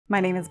My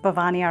name is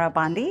Bhavani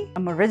Arabandi.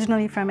 I'm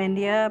originally from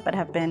India, but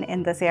have been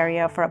in this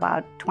area for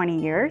about 20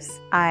 years.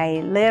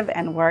 I live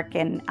and work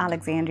in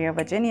Alexandria,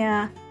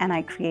 Virginia, and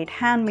I create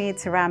handmade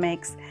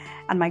ceramics,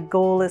 and my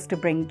goal is to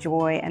bring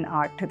joy and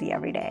art to the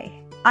everyday.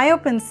 I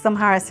opened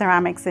Samhara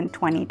Ceramics in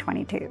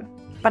 2022,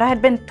 but I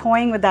had been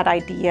toying with that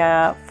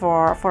idea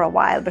for a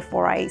while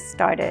before I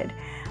started.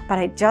 But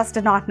I just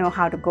did not know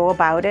how to go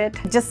about it.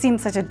 It just seemed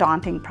such a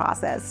daunting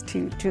process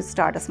to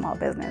start a small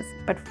business.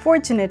 But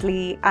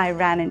fortunately, I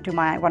ran into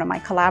one of my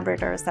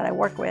collaborators that I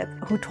work with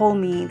who told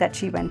me that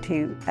she went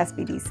to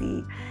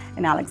SBDC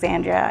in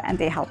Alexandria and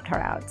they helped her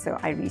out. So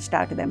I reached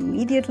out to them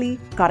immediately,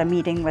 got a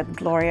meeting with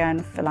Gloria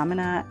and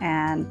Philomena,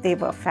 and they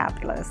were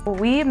fabulous.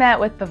 We met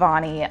with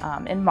Bhavani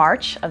in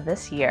March of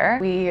this year.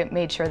 We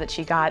made sure that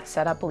she got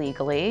set up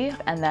legally,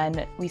 and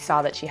then we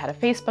saw that she had a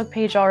Facebook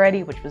page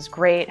already, which was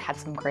great, had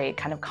some great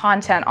kind of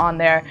content on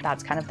there.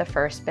 That's kind of the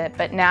first bit,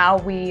 but now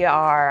we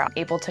are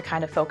able to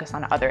kind of focus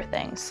on other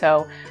things.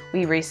 So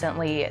we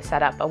recently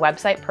set up a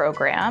website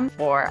program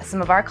for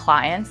some of our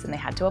clients, and they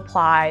had to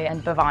apply,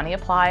 and Bhavani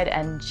applied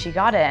and she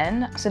got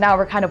in. So now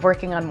we're kind of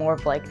working on more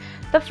of like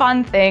the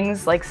fun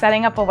things, like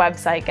setting up a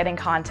website, getting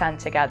content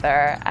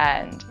together,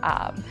 and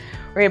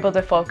we're able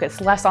to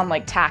focus less on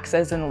like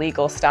taxes and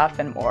legal stuff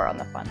and more on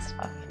the fun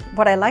stuff.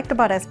 What I liked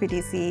about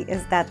SBDC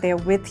is that they're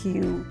with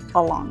you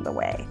along the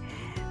way.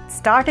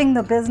 Starting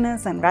the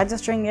business and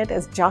registering it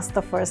is just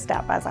the first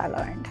step, as I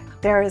learned.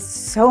 There is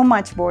so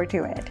much more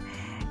to it.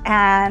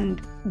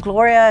 And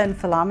Gloria and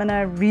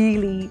Philomena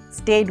really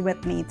stayed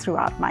with me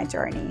throughout my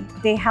journey.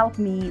 They helped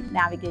me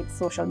navigate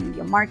social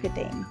media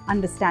marketing,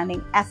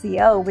 understanding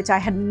SEO, which I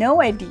had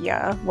no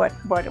idea what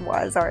it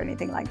was or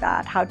anything like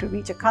that, how to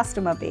reach a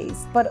customer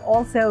base, but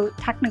also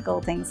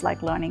technical things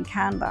like learning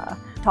Canva,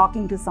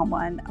 talking to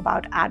someone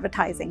about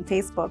advertising,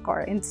 Facebook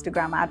or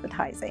Instagram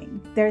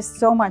advertising. There's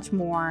so much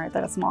more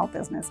that a small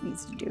business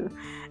needs to do.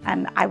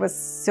 And I was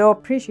so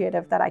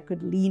appreciative that I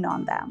could lean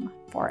on them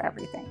for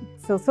everything.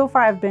 So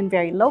far I've been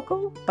very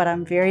local, but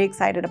I'm very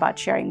excited about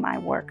sharing my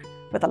work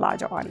with a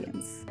larger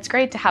audience. It's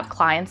great to have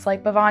clients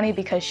like Bhavani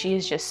because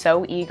she's just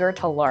so eager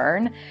to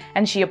learn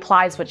and she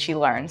applies what she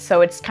learns.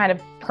 So it's kind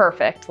of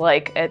perfect,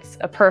 like it's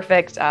a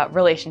perfect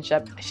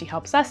relationship. She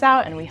helps us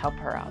out and we help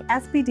her out.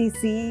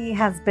 SBDC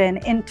has been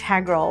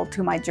integral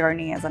to my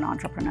journey as an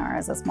entrepreneur,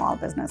 as a small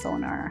business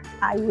owner.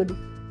 I would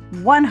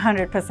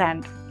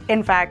 100%,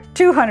 in fact,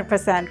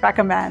 200%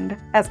 recommend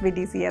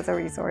SBDC as a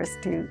resource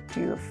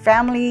to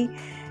family,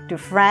 to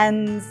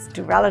friends,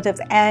 to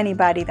relatives,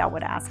 anybody that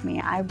would ask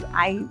me.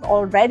 I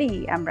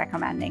already am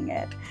recommending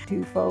it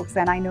to folks,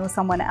 and I know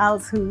someone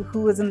else who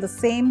was in the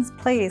same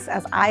place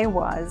as I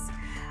was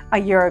a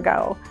year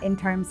ago in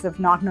terms of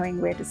not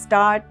knowing where to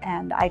start,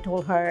 and I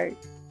told her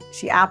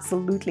she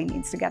absolutely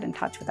needs to get in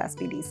touch with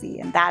SBDC,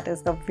 and that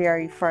is the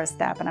very first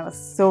step, and I was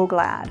so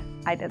glad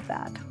I did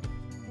that.